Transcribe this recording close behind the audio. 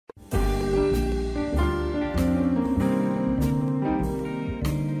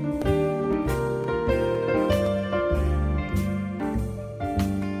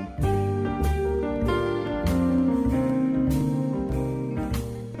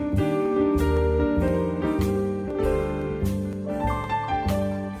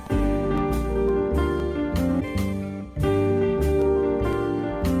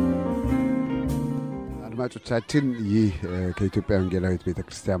አድማጮቻችን ይህ ከኢትዮጵያ ወንጌላዊት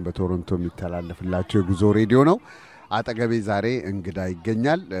ቤተክርስቲያን በቶሮንቶ የሚተላለፍላችሁ የጉዞ ሬዲዮ ነው። አጠገቤ ዛሬ እንግዳ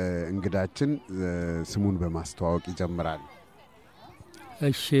ይገኛል። እንግዳችን ስሙን በማስተዋወቅ ይጀምራል።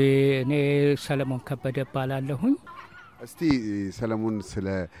 እሺ፣ እኔ ሰለሞን ከበደ እባላለሁኝ። እስቲ ሰለሞን ስለ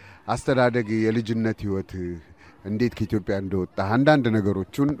አስተዳደግ የልጅነት ህይወት እንዴት ከኢትዮጵያ እንደወጣ አንዳንድ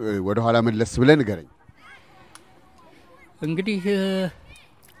ነገሮችን ወደ ኋላ መለስ ብለን ንገረኝ። እንግዲህ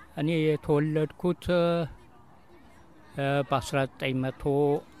እኔ የተወለድኩት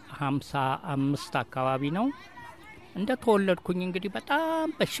በ1955 አካባቢ ነው። እንደ ተወለድኩኝ እንግዲህ በጣም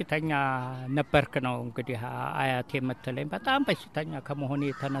በሽተኛ ነበርክ ነው እንግዲህ አያቴ የምትለኝ። በጣም በሽተኛ ከመሆኔ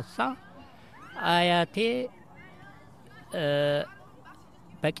የተነሳ አያቴ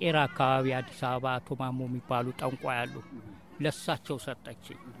በቄራ አካባቢ አዲስ አበባ አቶ ማሞ የሚባሉ ጠንቋይ አሉ፣ ለሳቸው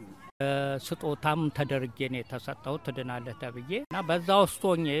ሰጠችኝ። ስጦታም ተደርጌ ነው የተሰጠው ትድናለህ ተብዬ እና በዛ ውስጥ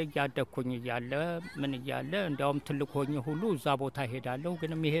ሆኜ እያደግኩኝ እያለ ምን እያለ እንዲያውም ትልቅ ሆኜ ሁሉ እዛ ቦታ ሄዳለሁ።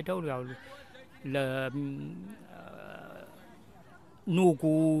 ግን የሄደው ያው ኑጉ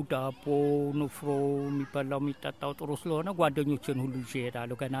ዳቦ ንፍሮ የሚበላው የሚጠጣው ጥሩ ስለሆነ ጓደኞቼን ሁሉ ይዤ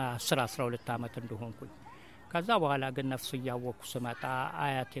እሄዳለሁ ገና 10-12 ዓመት እንደሆንኩኝ። ከዛ በኋላ ግን ነፍስ እያወቅኩ ስመጣ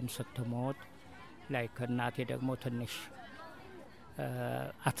አያቴም ስትሞት ላይ ከእናቴ ደግሞ ትንሽ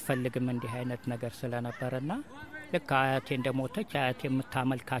አትፈልግም እንዲህ አይነት ነገር ስለነበረና ልክ አያቴ እንደሞተች አያቴ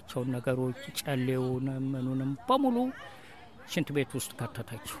የምታመልካቸውን ነገሮች ጨሌውንም ምኑንም በሙሉ ሽንት ቤት ውስጥ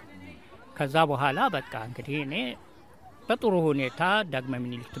ከተተችው። ከዛ በኋላ በቃ እንግዲህ እኔ በጥሩ ሁኔታ ዳግማዊ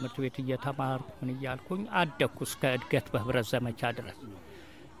ምኒልክ ትምህርት ቤት እየተማርኩ ምን እያልኩኝ አደግኩ እስከ እድገት በህብረት ዘመቻ ድረስ።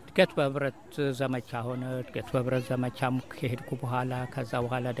 እድገት በህብረት ዘመቻ ሆነ። እድገት በህብረት ዘመቻም ከሄድኩ በኋላ ከዛ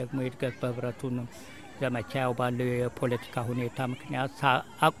በኋላ ደግሞ የእድገት በህብረቱን ዘመቻ ያው ባለው የፖለቲካ ሁኔታ ምክንያት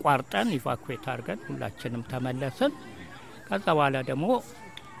አቋርጠን ኢቫኩዌት አድርገን ሁላችንም ተመለስን። ከዛ በኋላ ደግሞ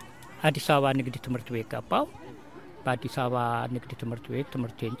አዲስ አበባ ንግድ ትምህርት ቤት ገባሁ። በአዲስ አበባ ንግድ ትምህርት ቤት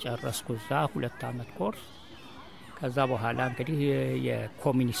ትምህርቴን ጨረስኩ እዛ 2 ዓመት ኮርስ። ከዛ በኋላ እንግዲህ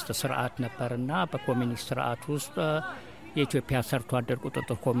የኮሚኒስት ስርዓት ነበርና በኮሚኒስት ስርዓት ውስጥ የኢትዮጵያ ሰርቶ አደር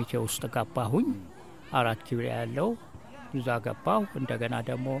ቁጥጥር ኮሚቴ ውስጥ ገባሁኝ። 4 ኪሎ ያለው እዛ ገባሁ። እንደገና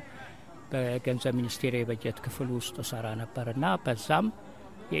ደግሞ በገንዘብ ሚኒስቴር የበጀት ክፍል ውስጥ ሰራ ነበርና በዛም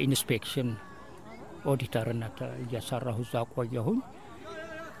የኢንስፔክሽን ኦዲተርነት እየሰራሁ እዛ ቆየሁኝ።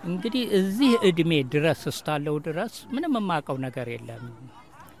 እንግዲህ እዚህ እድሜ ድረስ እስካለው ድረስ ምንም የማውቀው ነገር የለም።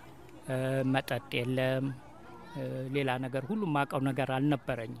 መጠጥ የለም፣ ሌላ ነገር ሁሉ የማውቀው ነገር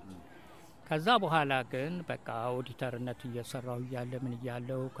አልነበረኝም። ከዛ በኋላ ግን በቃ ኦዲተርነት እየሰራሁ እያለ ምን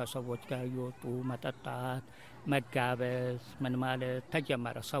እያለው ከሰዎች ጋር እየወጡ መጠጣት መጋበዝ ምን ማለት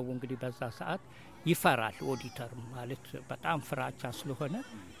ተጀመረ። ሰው እንግዲህ በዛ ሰዓት ይፈራል። ኦዲተር ማለት በጣም ፍራቻ ስለሆነ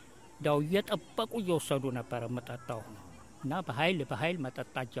ዳው እየጠበቁ እየወሰዱ ነበር መጠጣው እና በኃይል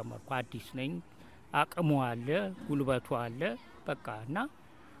መጠጣት ጀመርኩ። አዲስ ነኝ፣ አቅሙ አለ፣ ጉልበቱ አለ በቃ እና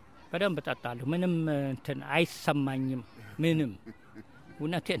በደንብ እጠጣለሁ። ምንም እንትን አይሰማኝም። ምንም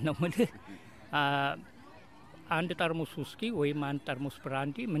እውነቴን ነው የምልህ። አንድ ጠርሙስ ውስኪ ወይም አንድ ጠርሙስ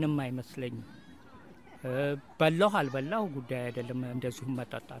ብራንዲ ምንም አይመስለኝም። በላሁ አልበላሁ ጉዳይ አይደለም፣ እንደዚሁ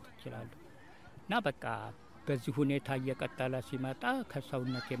መጠጣት እችላለሁ። እና በቃ በዚህ ሁኔታ እየቀጠለ ሲመጣ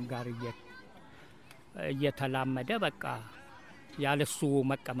ከሰውነቴም ጋር እየተላመደ በቃ ያለሱ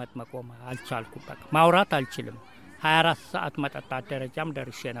መቀመጥ መቆም አልቻልኩም። በቃ ማውራት አልችልም። 24 ሰዓት መጠጣት ደረጃም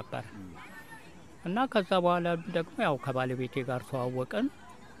ደርሼ ነበር። እና ከዛ በኋላ ደግሞ ያው ከባለቤቴ ጋር ተዋወቀን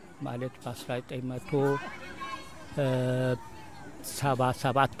ማለት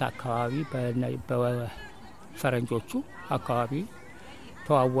በ1977 አካባቢ በፈረንጆቹ አካባቢ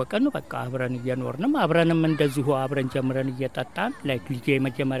ተዋወቀን። በቃ አብረን እየኖርንም አብረንም እንደዚሁ አብረን ጀምረን እየጠጣን ላይክ ልጄ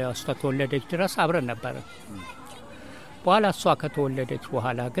መጀመሪያው እስከተወለደች ድረስ አብረን ነበር። በኋላ እሷ ከተወለደች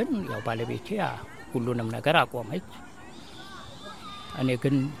በኋላ ግን ያው ባለቤቴ ሁሉንም ነገር አቆመች። እኔ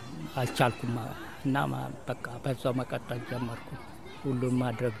ግን አልቻልኩም እና በቃ በዛው መቀጠል ጀመርኩ። ሁሉን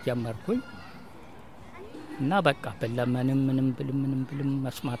ማድረግ ጀመርኩኝ እና በቃ በለምንም ምንም ብልም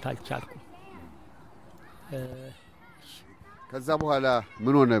መስማት አልቻልኩም። ከዛ በኋላ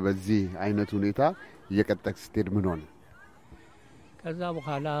ምን ሆነ? በዚህ አይነት ሁኔታ እየቀጠልክ ስትሄድ ምን ሆነ? ከዛ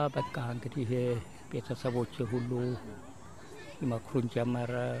በኋላ በቃ እንግዲህ ቤተሰቦቼ ሁሉ ይመክሩኝ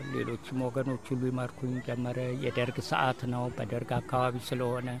ጀመረ። ሌሎችም ወገኖች ሁሉ ይመክሩኝ ጀመረ። የደርግ ሰዓት ነው። በደርግ አካባቢ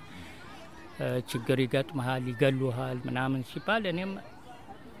ስለሆነ ችግር ይገጥመሃል፣ ይገሉሃል ምናምን ሲባል እኔም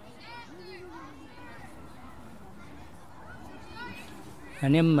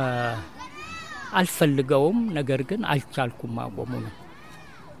አልፈልገውም። ነገር ግን አልቻልኩም። ማቆሙ ነው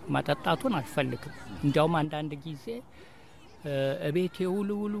መጠጣቱን አልፈልግም። እንዲያውም አንዳንድ ጊዜ እቤቴ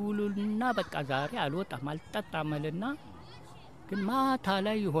ውሉና በቃ ዛሬ አልወጣም አልጠጣምልና ግን ማታ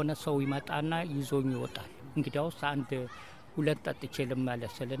ላይ የሆነ ሰው ይመጣና ይዞኝ ይወጣል። እንግዲያውስ አንድ ሁለት ጠጥቼ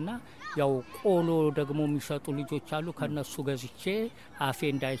ልመለስልና ያው ቆሎ ደግሞ የሚሸጡ ልጆች አሉ ከነሱ ገዝቼ አፌ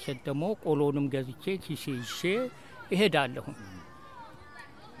እንዳይሸት ደግሞ ቆሎንም ገዝቼ ኪሴ ይዤ እሄዳለሁ።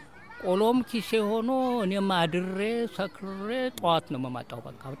 ቆሎም ኪሴ ሆኖ እኔም አድሬ ሰክሬ ጠዋት ነው የምመጣው።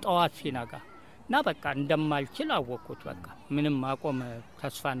 በቃ ጠዋት ሲነጋ እና በቃ እንደማልችል አወቅኩት። በቃ ምንም ማቆም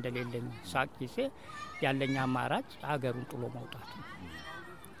ተስፋ እንደሌለኝ ሳቅ ጊዜ ያለኝ አማራጭ ሀገሩን ጥሎ መውጣት ነው።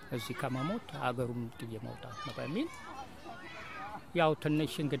 እዚህ ከመሞት ሀገሩን ጥዬ መውጣት ነው በሚል ያው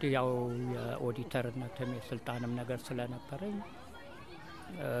ትንሽ እንግዲህ ያው የኦዲተርነትም የስልጣንም ነገር ስለነበረኝ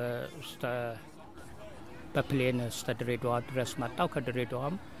በፕሌን እስከ ድሬዳዋ ድረስ መጣሁ።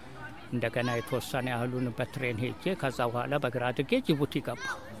 ከድሬዳዋም እንደገና የተወሰነ ያህሉን በትሬን ሄጄ ከዛ በኋላ በእግር አድርጌ ጅቡቲ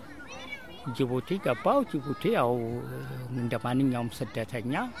ገባሁ። ጅቡቲ ያው እንደ ማንኛውም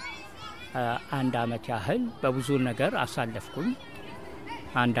ስደተኛ 1 አመት ያህል በብዙ ነገር አሳለፍኩኝ።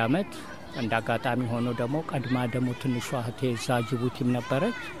 1 አመት እንደ አጋጣሚ ሆኖ ደግሞ ቀድማ ደግሞ ትንሿ እህቴ እዛ ጅቡቲም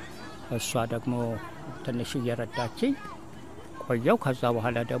ነበረች። እሷ ደግሞ ትንሽ እየረዳችኝ ቆየው። ከዛ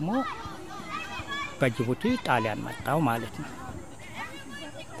በኋላ ደግሞ በጅቡቲ ጣሊያን መጣው ማለት ነው።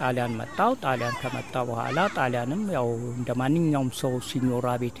 ጣሊያን ከመጣ በኋላ ጣሊያንም ያው እንደ ማንኛውም ሰው ሲኞራ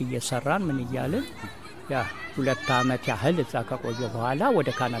ቤት እየሰራን ምን እያልን ያ 2 አመት ያህል እዛ ከቆየ በኋላ ወደ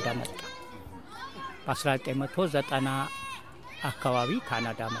ካናዳ መጣ። በ1990 አካባቢ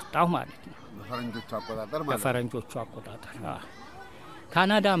ካናዳ መጣሁ ማለት ነው። በፈረንጆቹ አቆጣጠር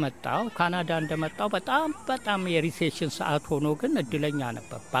ካናዳ መጣሁ። ካናዳ እንደመጣሁ በጣም የሪሴሽን ሰዓት ሆኖ ግን እድለኛ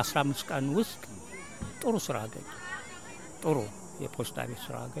ነበር። በ15 ቀን ውስጥ ጥሩ ስራ አገኘ። ጥሩ የፖስታ ቤት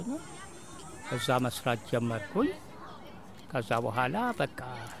ስራ አገኘ። እዛ መስራት ጀመርኩኝ። ከዛ በኋላ በቃ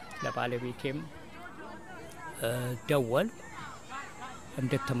ለባለቤቴም ደወል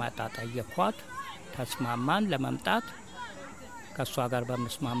እንድትመጣ ጠየኳት። ተስማማን ለመምጣት። ከሷ ጋር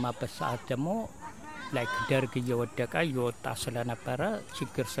በመስማማበት ሰዓት ደግሞ ላይክ ደርግ እየወጣ ስለነበረ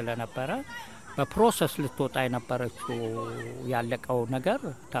ችግር ስለነበረ በፕሮሰስ ልትወጣ የነበረችው ያለቀው ነገር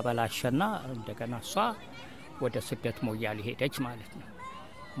ተበላሸና እንደገና እሷ ወደ ስደት ሞያሌ ሄደች ማለት ነው።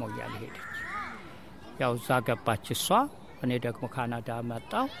 ሞያሌ ሄደች። ያው እዛ ገባች እሷ። እኔ ደግሞ ካናዳ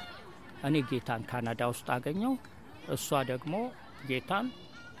መጣሁ። እኔ ጌታን ካናዳ ውስጥ አገኘው። እሷ ደግሞ ጌታን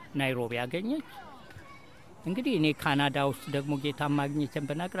ናይሮቢ አገኘች። እንግዲህ እኔ ካናዳ ውስጥ ደግሞ ጌታን ማግኘትን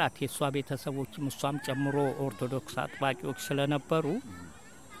በነግራት የሷ ቤተሰቦችም እሷም ጨምሮ ኦርቶዶክስ አጥባቂዎች ስለነበሩ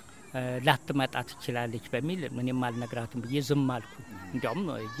ላትመጣ ትችላለች በሚል ምንም አልነግራትም ብዬ ዝም አልኩ። እንዲያውም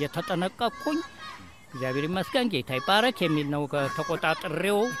እየተጠነቀቅኩኝ እግዚአብሔር ይመስገን ጌታ ይባረክ የሚል ነው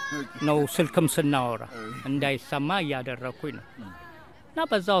ተቆጣጥሬው ነው ስልክም ስናወራ እንዳይሰማ እያደረኩኝ ነው። እና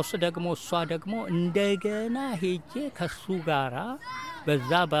በዛ ውስጥ ደግሞ እሷ ደግሞ እንደገና ሄጄ ከሱ ጋራ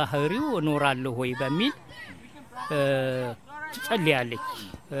በዛ ባህሪው እኖራለሁ ወይ በሚል ትጸልያለች።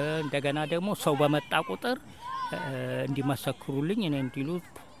 እንደገና ደግሞ ሰው በመጣ ቁጥር እንዲመሰክሩልኝ እኔ እንዲሉ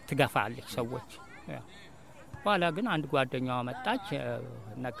ትገፋለች ሰዎች። በኋላ ግን አንድ ጓደኛዋ መጣች፣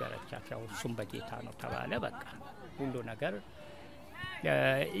 ነገረቻት። ያው እሱም በጌታ ነው ተባለ። በቃ ሁሉ ነገር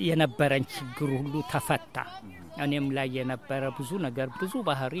የነበረን ችግር ሁሉ ተፈታ። እኔም ላይ የነበረ ብዙ ነገር ብዙ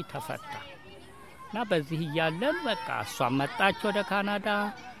ባህሪ ተፈታ። እና በዚህ እያለን በቃ እሷም መጣች ወደ ካናዳ፣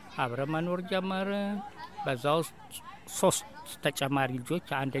 አብረ መኖር ጀመርን። በዛ ውስጥ 3 ተጨማሪ ልጆች፣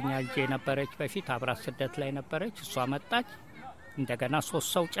 አንደኛ ልጅ የነበረች በፊት አብራ ስደት ላይ ነበረች፣ እሷ መጣች። እንደገና 3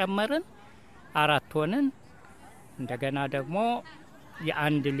 ሰው ጨመርን፣ 4 ሆንን። እንደገና ደግሞ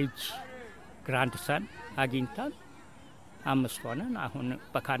የአንድ ልጅ ግራንድ ሰን አግኝተን 5 ሆነን አሁን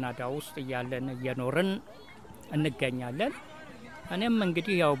በካናዳ ውስጥ እያለን እየኖርን እንገኛለን። እኔም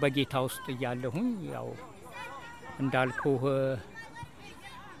እንግዲህ ያው በጌታ ውስጥ እያለሁኝ ያው እንዳልኩህ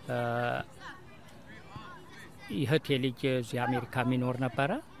የእህቴ ልጅ እዚህ አሜሪካ የሚኖር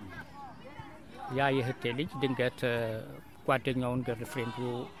ነበረ። ያ የእህቴ ልጅ ድንገት ጓደኛውን ገርልፍሬንዱ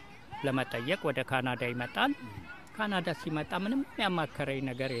ለመጠየቅ ወደ ካናዳ ይመጣል። ካናዳ ሲመጣ ምንም ያማከረኝ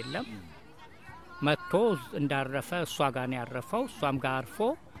ነገር የለም። መጥቶ እንዳረፈ እሷ ጋር ነው ያረፈው። እሷም ጋር አርፎ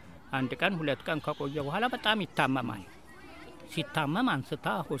 1 ቀን 2 ቀን ከቆየ በኋላ በጣም ይታመማል። ሲታመም አንስታ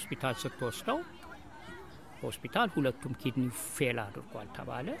ሆስፒታል ስትወስደው ሆስፒታል 2ቱም ኪድኒ ፌል አድርጓል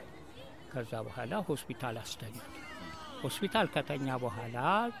ተባለ። ከዛ በኋላ ሆስፒታል አስተኛል። ሆስፒታል ከተኛ በኋላ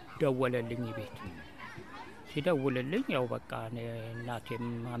ደወለልኝ ቤት። ሲደውልልኝ ያው በቃ እናቴም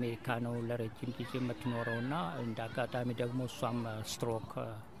አሜሪካ ነው ለረጅም ጊዜ የምትኖረውና እንዳጋጣሚ ደግሞ እሷም ስትሮክ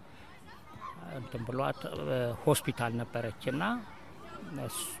እንትን ብሏት ሆስፒታል ነበረችና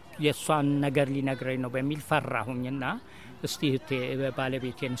የሷን ነገር ሊነግረኝ ነው በሚል ፈራሁኝና እስቲ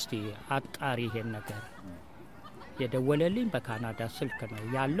ባለቤቴን እስቲ አጣሪ ይሄን ነገር የደወለልኝ በካናዳ ስልክ ነው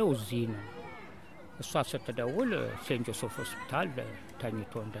ያለው እዚህ ነው። እሷ ስትደውል ሴንት ጆሴፍ ሆስፒታል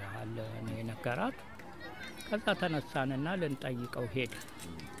ተኝቶ እንዳለ ነው የነገራት። ከዛ ተነሳንና ልንጠይቀው ሄድን።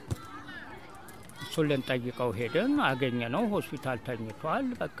 እሱን ልንጠይቀው ሄድን። አገኘነው ሆስፒታል ተኝቷል።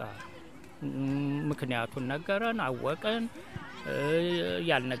 በቃ ምክንያቱን ነገረን፣ አወቀን።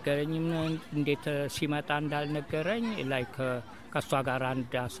 ያልነገረኝም እንዴት ሲመጣ እንዳልነገረኝ ላይክ ከሷ ጋር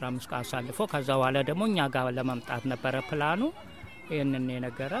አንድ 15 ቀን አሳልፎ ከዛ በኋላ ደግሞ እኛ ጋር ለመምጣት ነበረ ፕላኑ። ይህንን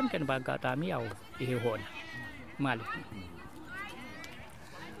የነገረን ግን በአጋጣሚ ያው ይሄ ሆነ ማለት ነው።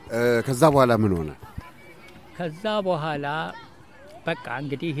 ከዛ በኋላ ምን ሆነ? ከዛ በኋላ በቃ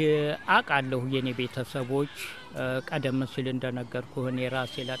እንግዲህ አውቃለሁ የኔ ቤተሰቦች ቀደም ሲል እንደነገርኩህ እኔ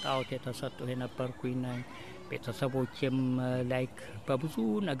ራሴ ለጣዖት የተሰጠሁ የነበርኩኝ ነኝ። ቤተሰቦችም ላይክ በብዙ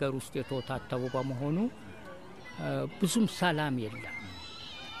ነገር ውስጥ የተወታተቡ በመሆኑ ብዙም ሰላም የለም።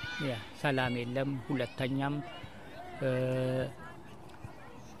 ሰላም የለም። ሁለተኛም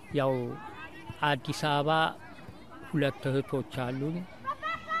ያው አዲስ አበባ 2 እህቶች አሉኝ፣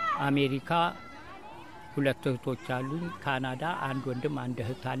 አሜሪካ 2 እህቶች አሉኝ፣ ካናዳ 1 ወንድም 1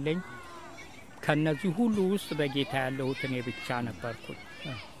 እህት አለኝ። ከነዚህ ሁሉ ውስጥ በጌታ ያለሁት እኔ ብቻ ነበርኩኝ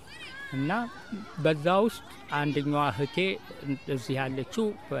እና በዛ ውስጥ አንደኛዋ እህቴ እዚህ ያለችው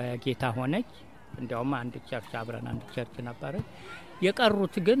በጌታ ሆነች። እንዲያውም አንድ ቸርች አብረን አንድ ቸርች ነበረ።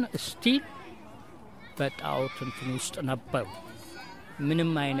 የቀሩት ግን ስቲል በጣዖት እንትን ውስጥ ነበሩ።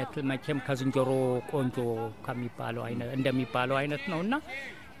 ምንም አይነት መቼም ከዝንጀሮ ቆንጆ ከሚባለው አይነት እንደሚባለው አይነት ነውና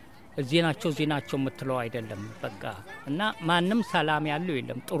እዚህ ናቸው የምትለው አይደለም በቃ። እና ማንም ሰላም ያለው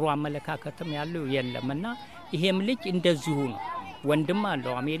የለም፣ ጥሩ አመለካከትም ያለው የለም። እና ይሄም ልጅ እንደዚሁ ነው። ወንድም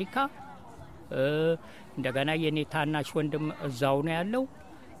አለው አሜሪካ፣ እንደገና የኔ ታናሽ ወንድም እዛው ነው ያለው።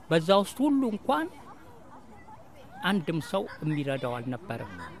 በዛ ውስጥ ሁሉ እንኳን አንድም ሰው የሚረዳው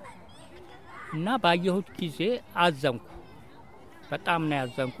አልነበረም። እና ባየሁት ጊዜ አዘንኩ፣ በጣም ነው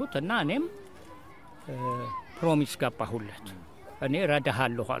ያዘንኩት። እና እኔም ፕሮሚስ ገባሁለት፣ እኔ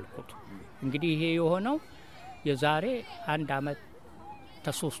ረዳሃለሁ አልኩት። እንግዲህ ይሄ የሆነው የዛሬ 1 ዓመት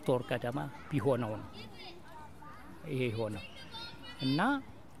ከ3 ወር ገደማ ቢሆነው ነው ይሄ የሆነው። እና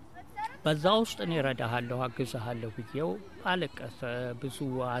በዛ ውስጥ እኔ ረዳሃለሁ አግዛሃለሁ ብዬው አለቀሰ፣ ብዙ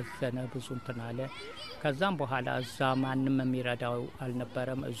አዘነ፣ ብዙ እንትን አለ። ከዛም በኋላ እዛ ማንም የሚረዳው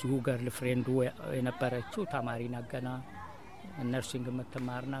አልነበረም። እዚሁ ገርል ፍሬንዱ የነበረችው ተማሪ ናገና ነርሲንግ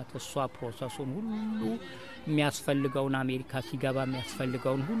የምትማርናት እሷ ፕሮሰሱን ሁሉ የሚያስፈልገውን አሜሪካ ሲገባ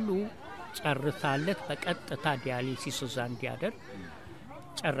የሚያስፈልገውን ሁሉ ጨርሳለት በቀጥታ ዲያሊሲስ እዛ እንዲያደርግ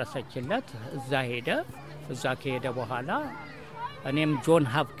ጨረሰችለት። እዛ ሄደ። እዛ ከሄደ በኋላ እኔም ጆን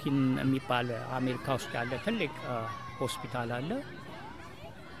ሀፕኪን የሚባል አሜሪካ ውስጥ ያለ ትልቅ ሆስፒታል አለ፣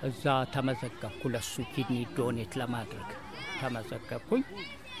 እዛ ተመዘገብኩ። ለሱ ኪድኒ ዶኔት ለማድረግ ተመዘገብኩኝ።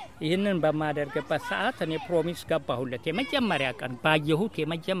 ይህንን በማደርግበት ሰዓት እኔ ፕሮሚስ ገባሁለት። የመጀመሪያ ቀን ባየሁት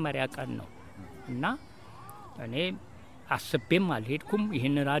የመጀመሪያ ቀን ነው እና እኔ አስቤም አልሄድኩም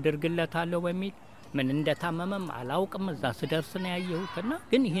ይህንን አደርግለታለሁ በሚል። ምን እንደታመመም አላውቅም። እዛ ስደርስ ነው ያየሁትና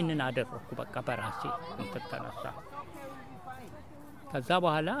ግን ይህንን አደረኩ በቃ በራሴ እንትን ተነሳ። ከዛ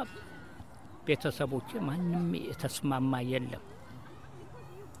በኋላ ቤተሰቦቼ ማንም የተስማማ የለም።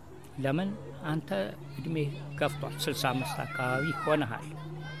 ለምን አንተ እድሜ ገፍቷል፣ 65 አካባቢ ሆነሃል፣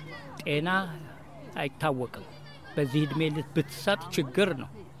 ጤና አይታወቅም፣ በዚህ እድሜ ብትሰጥ ችግር ነው፣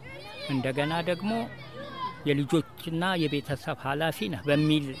 እንደገና ደግሞ የልጆችና የቤተሰብ ኃላፊ ነህ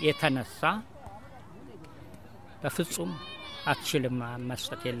በሚል የተነሳ በፍጹም አትችልም፣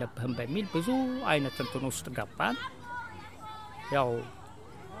 መስጠት የለብህም በሚል ብዙ አይነት እንትን ውስጥ ገባን። ያው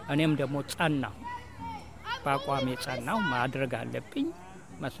እኔም ደግሞ ጸናው፣ በአቋሜ ጸናው። ማድረግ አለብኝ፣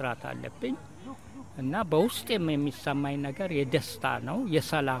 መስራት አለብኝ እና በውስጤም የሚሰማኝ ነገር የደስታ ነው፣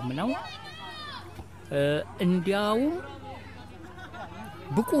 የሰላም ነው። እንዲያውም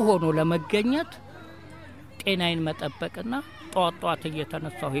ብቁ ሆኖ ለመገኘት ጤናዬን መጠበቅና ጧት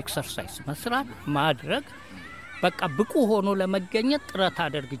እየተነሳሁ ኤክሰርሳይዝ መስራት ማድረግ በቃ ብቁ ሆኖ ለመገኘት ጥረት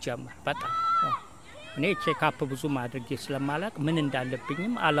አደርግ ጀመር። በጣም እኔ ቼክአፕ ብዙ ማድረግ ስለማላውቅ ምን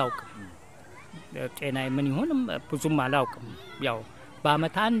እንዳለብኝም አላውቅም። ጤናዬ ምን ይሆንም ብዙም አላውቅም። ያው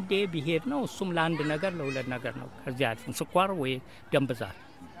በአመት አንዴ ቢሄድ ነው፣ እሱም ለአንድ ነገር ለሁለት ነገር ነው። ከዚያ አልፍም፣ ስኳር ወይ ደም ብዛት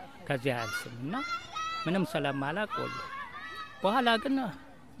ከዚያ አልፍም እና ምንም ስለማላውቅ ወለ በኋላ ግን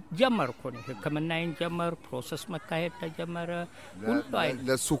ጀመርኩ ነው ሕክምናዬን ጀመር። ፕሮሰስ መካሄድ ተጀመረ። ሁሉ አይነት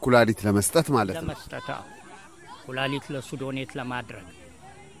ለሱ ኩላሊት ለመስጠት ማለት ነው። ለመስጠት ኩላሊት ለሱ ዶኔት ለማድረግ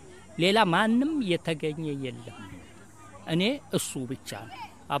ሌላ ማንም የተገኘ የለም። እኔ እሱ ብቻ ነው።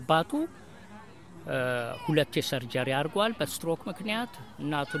 አባቱ 2 ሰርጀሪ አድርጓል በስትሮክ ምክንያት።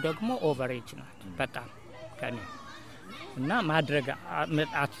 እናቱ ደግሞ ኦቨሬጅ ናት በጣም ከኔ እና ማድረግ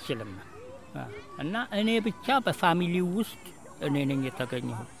አትችልም። እና እኔ ብቻ በፋሚሊው ውስጥ እኔ ነኝ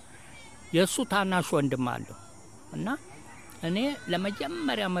የተገኘው። የሱ ታናሽ ወንድም አለው እና እኔ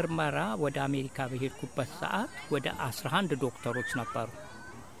ለመጀመሪያ ምርመራ ወደ አሜሪካ በሄድኩበት ሰዓት ወደ 11 ዶክተሮች ነበሩ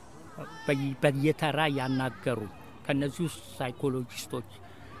በየተራ ያናገሩ ከነዚህ ሳይኮሎጂስቶች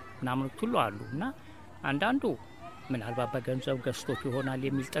ምናምኖች ሁሉ አሉና አንዳንዱ ምናልባት በገንዘብ ገዝቶት ይሆናል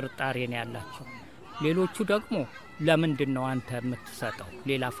የሚል ጥርጣሬ ነው ያላቸው። ሌሎቹ ደግሞ ለምንድነው አንተ የምትሰጠው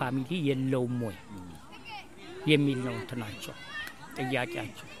ሌላ ፋሚሊ የለውም ወይ የሚል ነው እንትናቸው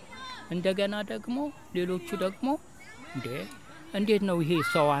ጥያቄያቸው። እንደገና ደግሞ ሌሎቹ ደግሞ እንዴት ነው ይሄ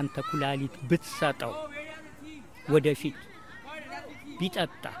ሰው አንተ ኩላሊት ብትሰጠው ወደፊት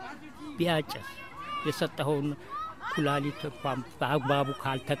ቢጠጣ ቢያጨስ የሰጠውን ኩላሊት እንኳን በአግባቡ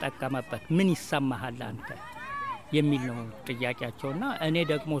ካልተጠቀመበት ምን ይሰማሃል አንተ የሚል ነው ጥያቄያቸውና እኔ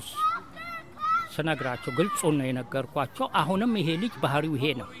ደግሞ ስነግራቸው ግልጹን ነው የነገርኳቸው። አሁንም ይሄ ልጅ ባህሪው ይሄ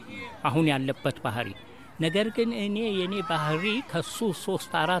ነው አሁን ያለበት ባህሪ። ነገር ግን የኔ ባህሪ ከሱ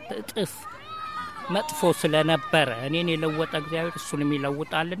 3-4 እጥፍ መጥፎ ስለነበረ እኔን የለወጠ እግዚአብሔር እሱንም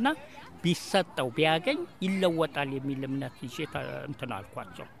ይለውጣልና ቢሰጠው ቢያገኝ ይለወጣል የሚል እምነት ይዤ እንትን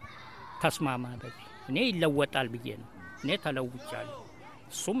አልኳቸው። ተስማማ በዚህ እኔ ይለወጣል ብዬ ነው እኔ ተለውጫለሁ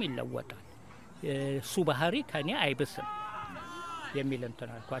እሱም ይለወጣል እሱ ባህሪ ከኔ አይብስም የሚል እንትን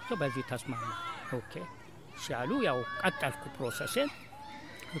አልኳቸው። በዚህ ተስማማ። ኦኬ ሲያሉ ያው ቀጠልኩ ፕሮሰስን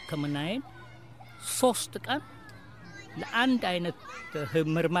ህክምናዬን 3 ቀን ለአንድ አይነት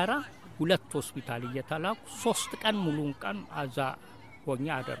ምርመራ 2 ሆስፒታል እየተላኩ 3 ቀን ሙሉን ቀን አዛ ሆኜ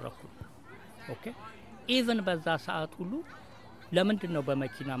አደረኩ። ኦኬ ኢቭን በዛ ሰዓት ሁሉ ለምንድን ነው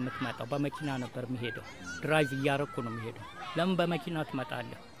በመኪና የምትመጣው? በመኪና ነበር የሚሄደው ድራይቭ እያረኩ ነው የሚሄደው። ለምን በመኪና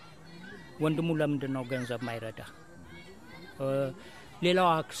ትመጣለህ? ወንድሙ ለምንድን ነው ገንዘብ ማይረዳ? ሌላው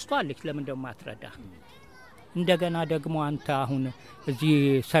አክስቷ አለች ለምን ደግሞ አትረዳ? እንደገና ደግሞ አንተ አሁን እዚህ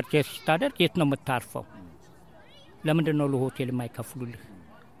ሰርጀሪ ስታደርግ የት ነው የምታርፈው? ለምንድን ነው ለሆቴል የማይከፍሉልህ?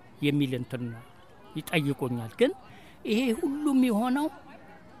 የሚል እንትን ይጠይቁኛል። ግን ይሄ ሁሉም የሆነው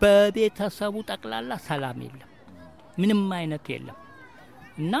በቤተሰቡ ጠቅላላ ሰላም የለም፣ ምንም አይነት የለም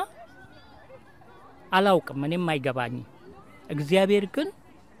እና አላውቅም፣ እኔም አይገባኝም። እግዚአብሔር ግን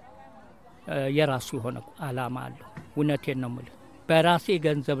የራሱ የሆነ አላማ አለው። እውነቴን ነው የምልህ። በራሴ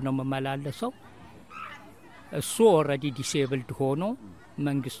ገንዘብ ነው የምመላለሰው። እሱ ኦልሬዲ ዲሴብልድ ሆኖ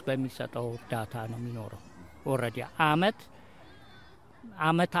መንግስት በሚሰጠው እርዳታ ነው የሚኖረው። ኦልሬዲ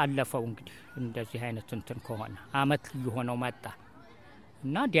አመት አለፈው። እንግዲህ እንደዚህ አይነት እንትን ከሆነ አመት ሊሆነው መጣ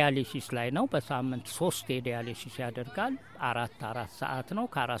እና ዲያሊሲስ ላይ ነው። በሳምንት 3 ዲያሊሲስ ያደርጋል። 4 ሰዓት ነው።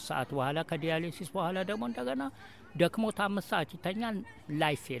 ከ4 ሰዓት በኋላ ከዲያሊሲስ በኋላ ደግሞ እንደገና ደክሞት 5 ሰዓት ይተኛል።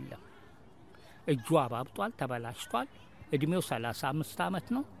 ላይፍ የለም። እጁ አባብጧል፣ ተበላሽቷል። እድሜው 35 አመት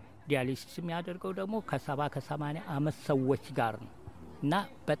ነው። ዲያሊሲስ የሚያደርገው ደግሞ ከ70-80 አመት ሰዎች ጋር ነው እና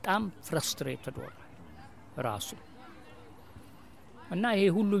በጣም ፍረስትሬትድ ሆነ ራሱ እና ይሄ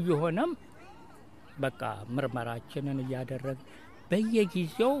ሁሉ የሆነም በቃ ምርመራችንን እያደረግ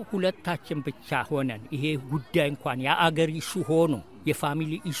በየጊዜው ሁለታችን ብቻ ሆነን ይሄ ጉዳይ እንኳን የአገር ኢሹ ሆኖ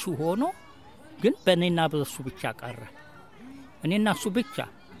የፋሚሊ ኢሹ ሆኖ ግን በእኔና በሱ ብቻ ቀረ። እኔና እሱ ብቻ፣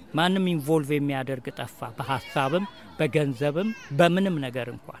 ማንም ኢንቮልቭ የሚያደርግ ጠፋ። በሐሳብም በገንዘብም በምንም ነገር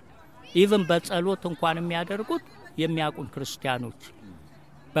እንኳን ኢቭን በጸሎት እንኳን የሚያደርጉት የሚያውቁን ክርስቲያኖች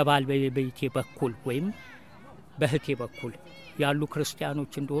በባለቤቴ በኩል ወይም በህቴ በኩል ያሉ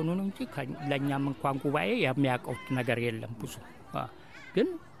ክርስቲያኖች እንደሆኑ ነው እንጂ ለኛም እንኳን ጉባኤ የሚያውቀው ነገር የለም ብዙ። ግን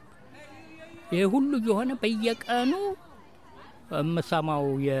ይሄ ሁሉ የሆነ በየቀኑ የምሰማው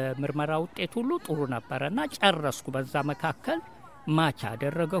የምርመራ ውጤት ሁሉ ጥሩ ነበርና ጨረስኩ። በዛ መካከል ማች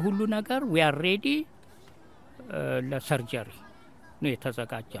አደረገ ሁሉ ነገር። we are ready ለሰርጀሪ ነው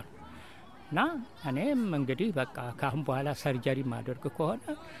የተዘጋጀው እና እኔም እንግዲህ በቃ ካሁን በኋላ ሰርጀሪ ማድረግ ከሆነ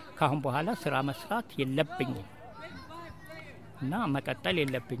ካሁን በኋላ ስራ መስራት የለብኝም እና መቀጠል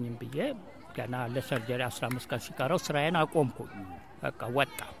የለብኝም ብዬ ገና ለሰርጀሪ 15 ቀን ሲቀረው ስራዬን አቆምኩ። በቃ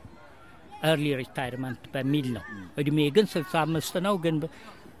ወጣ። early retirement በሚል ነው። እድሜ ግን 65 ነው። ግን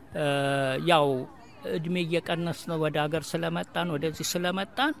ያው እድሜ እየቀነስ ነው ወደ ሀገር ስለመጣን ወደዚህ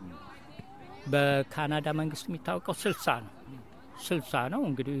ስለመጣን በካናዳ መንግስት የሚታወቀው 60 ነው።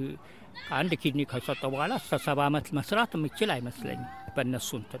 እንግዲህ አንድ ኪድኒ ከሰጠው በኋላ 70 አመት መስራት የምችል አይመስለኝም። በእነሱ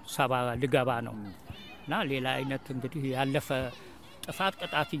እንትን 70 ልገባ ነው እና ሌላ አይነት እንግዲህ ያለፈ ጥፋት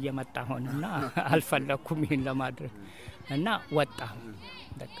ቅጣት እየመጣ ሆነና አልፈለኩም ይሄን ለማድረግ እና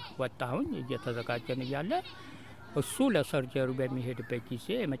ወጣሁኝ። እየተዘጋጀን እያለ እሱ ለሰርጀሪ በሚሄድበት ጊዜ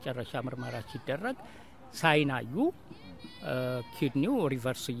የመጨረሻ ምርመራ ሲደረግ ሳይናዩ ኪድኒው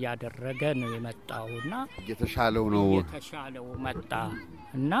ሪቨርስ እያደረገ ነው የመጣውና እየተሻለው መጣ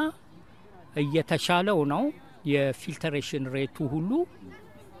እና እየተሻለው ነው። የፊልትሬሽን ሬቱ ሁሉ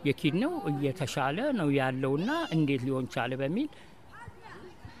የኪድኒው እየተሻለ ነው ያለውና እንዴት ሊሆን ቻለ በሚል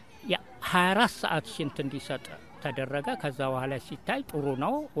 24 ሰዓት ሽንት እንዲሰጥ ተደረገ። ከዛ በኋላ ሲታይ ጥሩ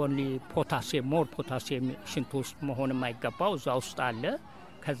ነው። ኦንሊ ፖታሲየም ሞር ፖታሲየም ሽንት ውስጥ መሆን የማይገባው እዛ ውስጥ አለ።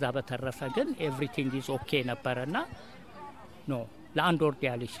 ከዛ በተረፈ ግን ኤቭሪቲንግ ኢዝ ኦኬ ነበረና ኖ ለአንድ ወር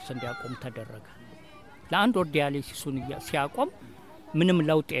ዲያሊሲስ እንዲያቆም ተደረገ። ለአንድ ወር ዲያሊሲሱን ሲያቆም ምንም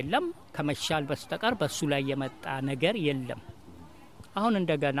ለውጥ የለም ከመሻል በስተቀር በሱ ላይ የመጣ ነገር የለም። አሁን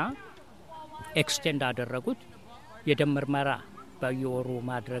እንደገና ኤክስቴንድ አደረጉት። የደም ምርመራ በየወሩ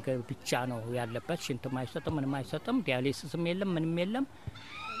ማድረግ ብቻ ነው ያለበት። ሽንትም አይሰጥም፣ ምንም አይሰጥም፣ ዲያሊሲስም የለም፣ ምንም የለም።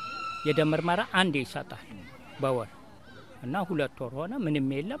 የደም ምርመራ አንዴ ይሰጣል በወር እና 2 ወር ሆነ ምንም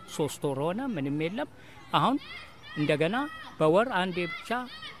የለም፣ 3 ወር ሆነ ምንም የለም። አሁን እንደገና በወር አንዴ ብቻ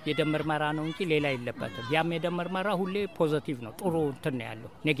የደም ምርመራ ነው እንጂ ሌላ የለበትም። ያም የደም ምርመራ ሁሌ ፖዚቲቭ ነው፣ ጥሩ እንትን ነው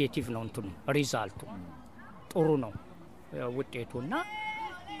ያለው። ኔጌቲቭ ነው እንትኑ ሪዛልቱ ጥሩ ነው ውጤቱና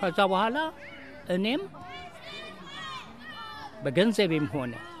ከዛ በኋላ እኔም በገንዘቤም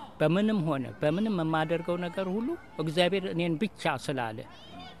ሆነ በምንም የማደርገው ነገር ሁሉ እግዚአብሔር እኔን ብቻ ስላለ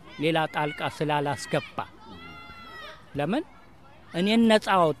ሌላ ጣልቃ ስላላስገባ ለምን እኔን ነፃ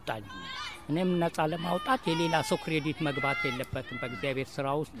አወጣኝ። እኔም ነፃ ለማውጣት የሌላ ሰው ክሬዲት መግባት የለበትም በእግዚአብሔር ስራ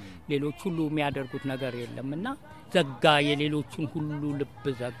ውስጥ። ሌሎች ሁሉ የሚያደርጉት ነገር የለምና ዘጋ፣ የሌሎችን ሁሉ ልብ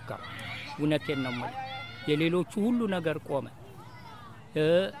ዘጋ። እውነቴን ነው ማለት የሌሎቹ ሁሉ ነገር ቆመ።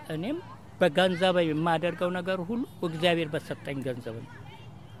 እኔም በገንዘብ የማደርገው ነገር ሁሉ እግዚአብሔር በሰጠኝ ገንዘብ ነው።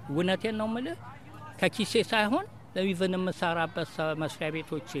 እውነቴን ነው ማለት ከኪሴ ሳይሆን ለኢቭን የምሰራበት መስሪያ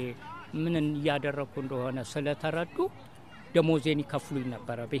ቤቶች ምን እያደረኩ እንደሆነ ስለተረዱ ደሞዜን ይከፍሉኝ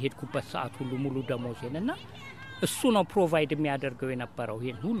ነበር በሄድኩበት ሰዓት ሁሉ ሙሉ ደሞዜን እና እሱ ነው ፕሮቫይድ የሚያደርገው የነበረው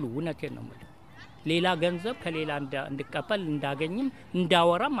ይሄን ሁሉ። እውነቴን ነው ማለት ሌላ ገንዘብ ከሌላ እንድቀበል እንዳገኝም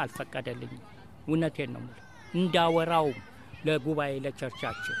እንዳወራም አልፈቀደልኝም። እውነቴን ነው ማለት እንዳወራው ለጉባኤ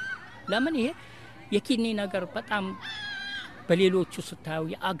ለቸርቻችን ለምን ይሄ የኪኒ ነገር በጣም በሌሎቹ ስታዩ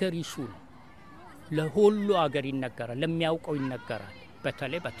የአገር ኢሹ ነው። ለሁሉ አገር ይነገራል፣ ለሚያውቀው ይነገራል።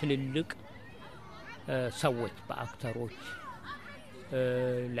 በተለይ በትልልቅ ሰዎች በአክተሮች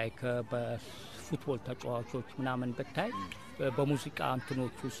ላይክ በፉትቦል ተጫዋቾች ምናምን ብታይ በሙዚቃ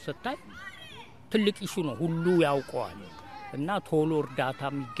እንትኖች ውስጥ ስታይ ትልቅ ኢሹ ነው፣ ሁሉ ያውቀዋል እና ቶሎ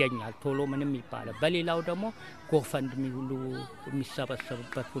እርዳታም ይገኛል፣ ቶሎ ምንም ይባላል። በሌላው ደግሞ ጎፈንድሚ ሁሉ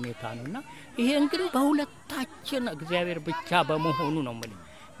የሚሰበሰብበት ሁኔታ ነውና ይሄ እንግዲህ በሁለታችን እግዚአብሔር ብቻ በመሆኑ ነው ማለት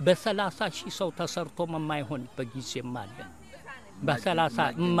በ30,000 ሰው ተሰርቶ የማይሆንበት ጊዜም አለ፣ በ30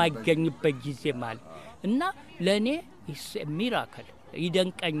 የማይገኝበት ጊዜም አለ እና ለኔ ሚራክል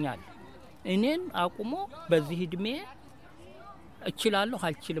ይደንቀኛል። እኔን አቁሞ በዚህ እድሜ እችላለሁ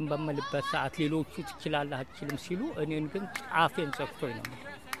አልችልም በመልበት ሰዓት ሌሎቹ ትችላለህ አልችልም ሲሉ እኔን ግን አፌን ዘግቶኝ ነው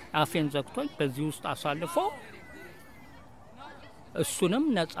አፌን ዘግቶኝ በዚህ ውስጥ አሳልፎ እሱንም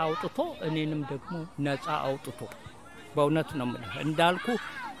ነፃ አውጥቶ እኔንም ደግሞ ነፃ አውጥቶ በእውነት ነው ማለት እንዳልኩ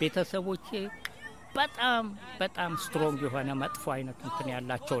ቤተሰቦቼ በጣም በጣም ስትሮንግ የሆነ መጥፎ አይነት እንትን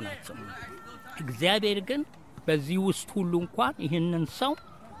ያላቸው ናቸው። እግዚአብሔር ግን በዚህ ውስጥ ሁሉ እንኳን ይህንን ሰው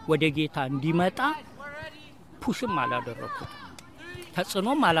ወደ ጌታ እንዲመጣ ፑሽም አላደረኩት፣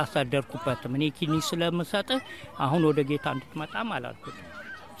 ተጽዕኖም አላሳደርኩበትም። እኔ ኪኒ ስለምሰጥህ አሁን ወደ ጌታ እንድትመጣም አላልኩት፣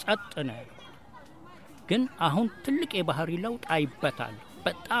 ጸጥ ነው ያልኩት። ግን አሁን ትልቅ የባህሪ ለውጥ አይበታል፣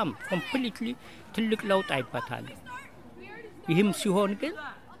 በጣም ኮምፕሊትሊ ትልቅ ለውጥ አይበታል። ይህም ሲሆን ግን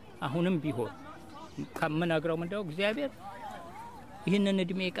አሁንም ቢሆን ከምነግረው ምንድነው እግዚአብሔር ይህንን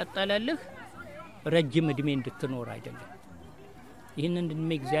እድሜ የቀጠለልህ ረጅም እድሜ እንድትኖር አይደለም። ይህንን እድሜ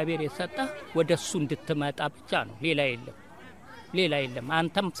እግዚአብሔር የሰጠህ ወደሱ እንድትመጣ ብቻ ነው፣ ሌላ የለም።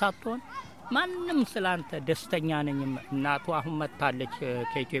 አንተም ሳትሆን ማንም ስላንተ ደስተኛ ነኝ። እናቱ አሁን መጣለች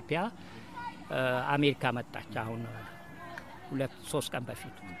ከኢትዮጵያ አሜሪካ መጣች። አሁን 2-3 ቀን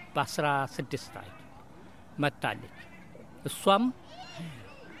በፊት በ16 ላይ መጣለች። እሷም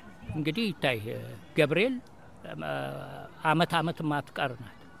እንግዲህ ይታይ ገብርኤል አመት ማትቀር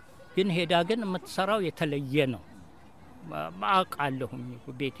ናት። ግን ሄዳ ግን የምትሰራው የተለየ ነው። አውቃለሁኝ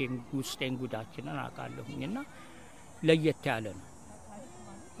ቤቴን ውስጤን ጉዳችንን አውቃለሁኝና ለየት ያለ ነው።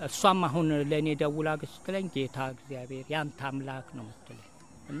 እሷም አሁን ለኔ ደውላ ስትለኝ ጌታ እግዚአብሔር ያንተ አምላክ ነው የምትለኝ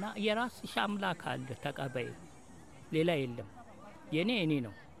እና የራስሽ አምላክ አለ ተቀበይ፣ ሌላ የለም። የኔ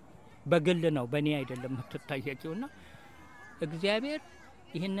ነው፣ በግል ነው፣ በኔ አይደለም የምትጠየቂውና እግዚአብሔር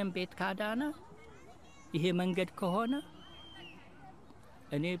ይህንን ቤት ካዳነ ይሄ መንገድ ከሆነ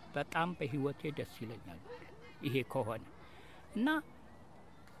እኔ በጣም በህይወቴ ደስ ይለኛል ይሄ ከሆነ እና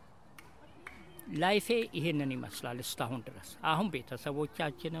ላይፌ ይሄንን ይመስላል እስካሁን ድረስ። አሁን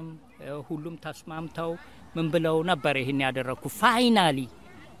ቤተሰቦቻችንም ሁሉም ተስማምተው ምን ብለው ነበር ይሄን ያደረኩ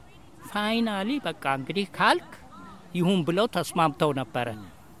ፋይናሊ በቃ እንግዲህ ካልክ ይሁን ብለው ተስማምተው ነበር።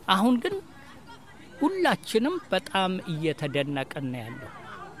 አሁን ግን ሁላችንም በጣም እየተደነቀን ያለው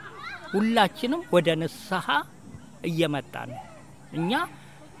ሁላችንም ወደ ንስሐ እየመጣ ነው። እኛ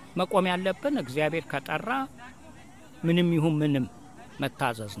መቆም ያለብን እግዚአብሔር ከጠራ ምንም ይሁን ምንም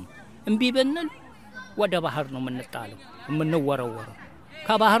መታዘዝ ነው። እምቢ ብንል ወደ ባህር ነው የምንጣለው የምንወረወረው።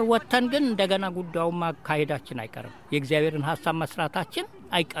 ከባህር ወጥተን ግን እንደገና ጉዳዩን ማካሄዳችን አይቀርም። የእግዚአብሔርን ሐሳብ መስራታችን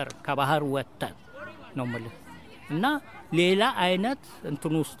አይቀርም። ከባህር ወጥተን ነው ማለት እና ሌላ አይነት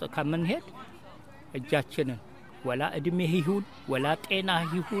እንትን ውስጥ ከምንሄድ እጃችንን ወላ እድሜህ ይሁን ወላ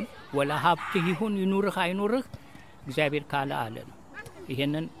ጤናህ ይሁን ወላ ሀብትህ ይሁን ይኑርህ አይኑርህ እግዚአብሔር ካለ አለ ነው።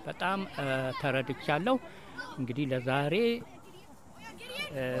 ይሄንን በጣም ተረድቻለሁ። እንግዲህ ለዛሬ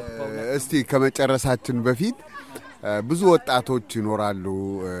እስቲ ከመጨረሳችን በፊት ብዙ ወጣቶች ይኖራሉ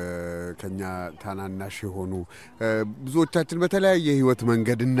ከኛ ታናናሽ የሆኑ ብዙዎቻችን በተለያየ ህይወት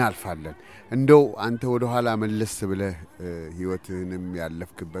መንገድ እናልፋለን። እንደው አንተ ወደ ኋላ መለስ ብለህ ህይወትህንም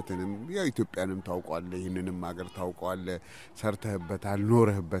ያለፍክበትንም የኢትዮጵያንም ታውቀዋለህ፣ ይህንንም ሀገር ታውቀዋለህ፣ ሰርተህበታል፣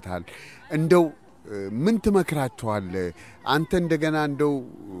 ኖረህበታል። እንደው ምን ትመክራቸዋለህ? አንተ እንደገና እንደው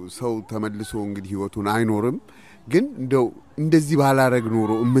ሰው ተመልሶ እንግዲህ ህይወቱን አይኖርም፣ ግን እንደው እንደዚህ ባላረግ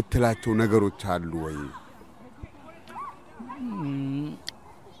ኖሮ የምትላቸው ነገሮች አሉ ወይ?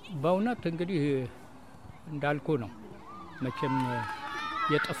 በእውነት እንግዲህ እንዳልኩ ነው። መቼም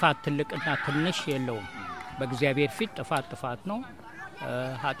የጥፋት ትልቅና ትንሽ የለውም። በእግዚአብሔር ፊት ጥፋት ነው፣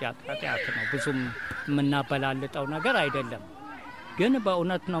 ኃጢአት ነው። ብዙም የምናበላልጠው ነገር አይደለም። ግን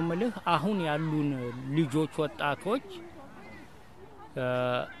በእውነት ነው የምልህ አሁን ያሉን ልጆች ወጣቶች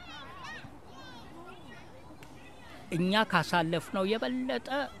እኛ ካሳለፍነው የበለጠ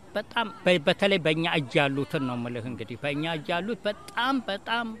በጣም በተለይ በእኛ እጅ ያሉትን ነው የምልህ። እንግዲህ በእኛ እጅ ያሉት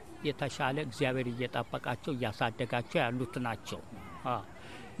በጣም የተሻለ እግዚአብሔር እየጠበቃቸው እያሳደጋቸው ያሉት ናቸው።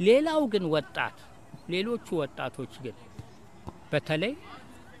 ሌላው ግን ሌሎቹ ወጣቶች ግን በተለይ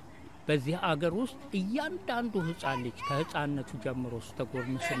በዚህ አገር ውስጥ እያንዳንዱ ህፃን ልጅ ከህፃንነቱ ጀምሮ እስከ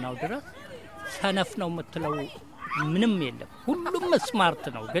ጎርምስናው ድረስ ሰነፍ ነው የምትለው ምንም የለም። ሁሉም ስማርት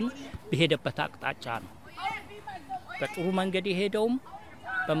ነው፣ ግን በሄደበት አቅጣጫ ነው። በጥሩ መንገድ የሄደውም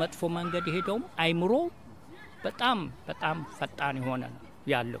በመጥፎ መንገድ የሄደውም አይምሮ በጣም ፈጣን የሆነ ነው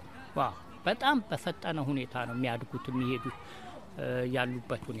ያለው። በጣም በፈጠነ ሁኔታ ነው የሚያድጉት የሚሄዱት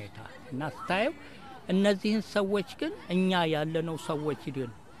ያሉበት ሁኔታ እና ስታየው እነዚህን ሰዎች ግን እኛ ያለነው ሰዎች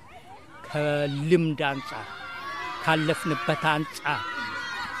ግን ከልምድ አንጻር ካለፍንበት አንጻር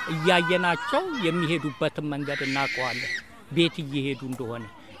እያየናቸው የሚሄዱበትን መንገድ እናውቀዋለን። ቤት እየሄዱ እንደሆነ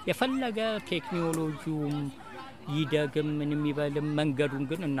የፈለገ ቴክኖሎጂውም ይደግም ምንም ይበልም መንገዱን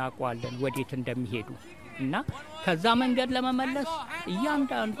ግን እናውቀዋለን ወዴት እንደሚሄዱ እና ከዛ መንገድ ለመመለስ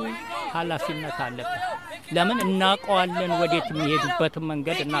እያንዳንዱ ኃላፊነት አለበት። ለምን እናውቀዋለን? ወዴት የሚሄዱበትን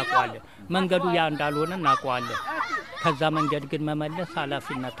መንገድ እናውቀዋለን። መንገዱ ያ እንዳልሆነ እናውቀዋለን። ከዛ መንገድ ግን መመለስ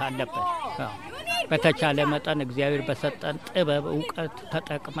ኃላፊነት አለበት። በተቻለ መጠን እግዚአብሔር በሰጠን ጥበብ ዕውቀት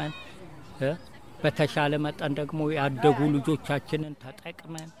ተጠቅመን በተቻለ መጠን ደግሞ ያደጉ ልጆቻችንን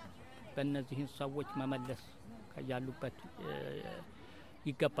ተጠቅመን በእነዚህን ሰዎች መመለስ ያሉበት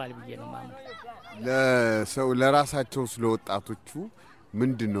ይገባል ብዬ ነው ማለት። ለራሳቸው ስለወጣቶቹ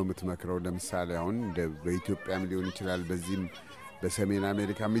ምንድነው የምትመክረው? ለምሳሌ አሁን በኢትዮጵያም ሊሆን ይችላል፣ በዚህም በሰሜን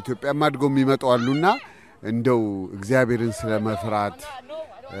አሜሪካም ኢትዮጵያም አድገው የሚመጡ አሉና እንደው እግዚአብሔርን ስለመፍራት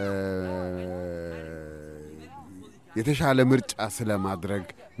የተሻለ ምርጫ ስለማድረግ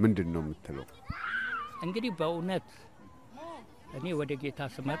ምንድነው የምትለው? እንግዲህ በእውነት እኔ ወደ ጌታ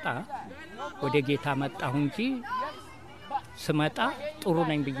ስመጣ ወደ ጌታ መጣሁ እንጂ ስመጣ ጥሩ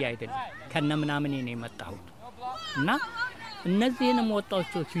ነኝ ብዬ አይደለም፣ ከነምናምን ነው የመጣሁት እና እነዚህንም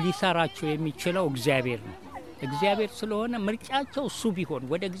ወጣቶች ሊሰራቸው የሚችለው እግዚአብሔር ነው። እግዚአብሔር ስለሆነ ምርጫቸው እሱ ቢሆን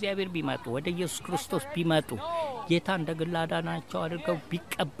ወደ እግዚአብሔር ቢመጡ ወደ ኢየሱስ ክርስቶስ ቢመጡ ጌታ እንደ ግል አዳኛቸው አድርገው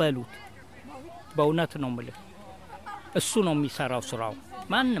ቢቀበሉት በእውነት ነው የምልህ እሱ ነው የሚሰራው ስራው።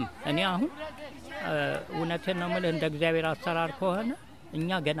 ማንም እኔ አሁን እውነቴን ነው የምልህ እንደ እግዚአብሔር አሰራር ከሆነ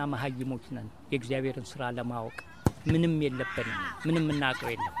እኛ ገና መሀይሞች ነን። የእግዚአብሔርን ስራ ለማወቅ ምንም የለብንም፣ ምንም እናውቀው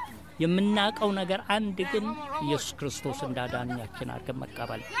የለም። የምናውቀው ነገር አንድ ግን ኢየሱስ ክርስቶስ እንዳዳኛችን አድርገን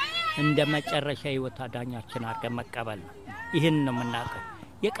መቀበል፣ እንደ መጨረሻ ህይወት አዳኛችን አድርገን መቀበል። ይህን ነው የምናውቀው።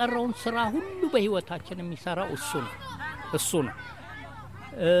 የቀረውን ስራ ሁሉ በህይወታችን የሚሰራው እሱ ነው።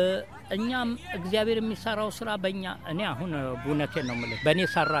 እኛም እግዚአብሔር የሚሰራው ስራ በእኛ እኔ አሁን እውነቴን ነው የምልህ በእኔ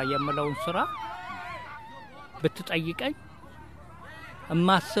ሰራ የምለውን ስራ ብትጠይቀኝ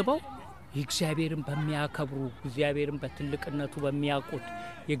እማስበው እግዚአብሔርን በሚያከብሩ እግዚአብሔርን በትልቅነቱ በሚያውቁት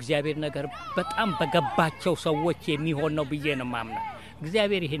የእግዚአብሔር ነገር በጣም በገባቸው ሰዎች የሚሆን ነው ብዬ ነው ማምነው።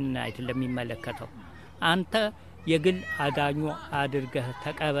 እግዚአብሔር ይህን አይደለም የሚመለከተው። አንተ የግል አዳኙ አድርገህ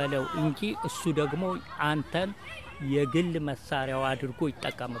ተቀበለው እንጂ እሱ ደግሞ አንተን የግል መሳሪያው አድርጎ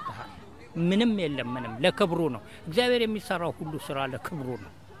ይጠቀምብሃል። ምንም የለም፣ ምንም ለክብሩ ነው። እግዚአብሔር የሚሰራው ሁሉ ስራ ለክብሩ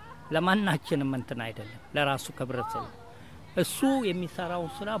ነው። ለማናችንም እንትን አይደለም ለራሱ ክብር ሲል እሱ የሚሰራው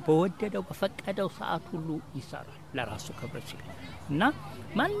ስራ በወደደው በፈቀደው ሰዓት ሁሉ ይሰራል ለራሱ ክብር ሲል እና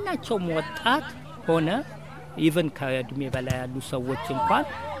ማናቸውም ወጣት ሆነ ኢቭን ከእድሜ በላይ ያሉ ሰዎች እንኳን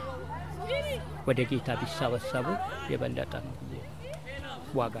ወደ ጌታ ቢሰበሰቡ የበለጠ ነው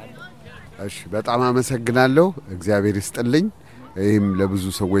ዋጋ አለው። እሺ በጣም አመሰግናለሁ። እግዚአብሔር ይስጥልኝ። ይህም ለብዙ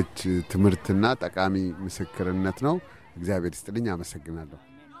ሰዎች ትምህርትና ጠቃሚ ምስክርነት ነው። እግዚአብሔር ይስጥልኝ። አመሰግናለሁ።